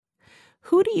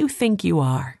Who do you think you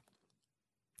are?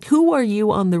 Who are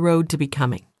you on the road to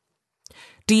becoming?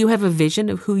 Do you have a vision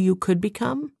of who you could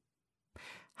become?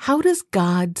 How does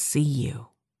God see you?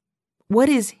 What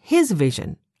is His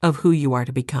vision of who you are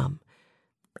to become?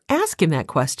 Ask Him that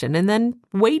question and then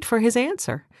wait for His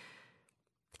answer.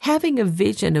 Having a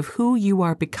vision of who you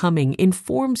are becoming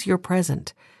informs your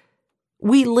present.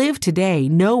 We live today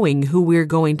knowing who we're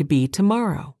going to be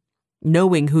tomorrow.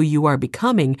 Knowing who you are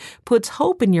becoming puts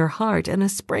hope in your heart and a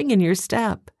spring in your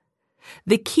step.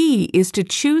 The key is to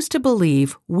choose to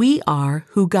believe we are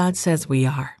who God says we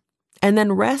are, and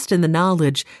then rest in the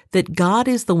knowledge that God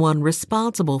is the one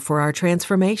responsible for our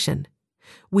transformation.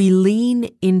 We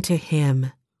lean into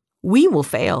Him. We will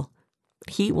fail,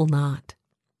 but He will not.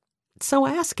 So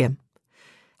ask Him,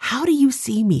 how do you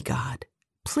see me, God?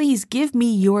 Please give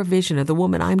me your vision of the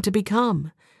woman I'm to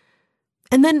become.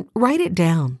 And then write it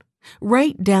down.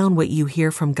 Write down what you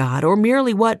hear from God, or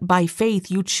merely what, by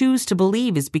faith, you choose to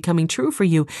believe is becoming true for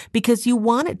you because you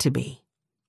want it to be.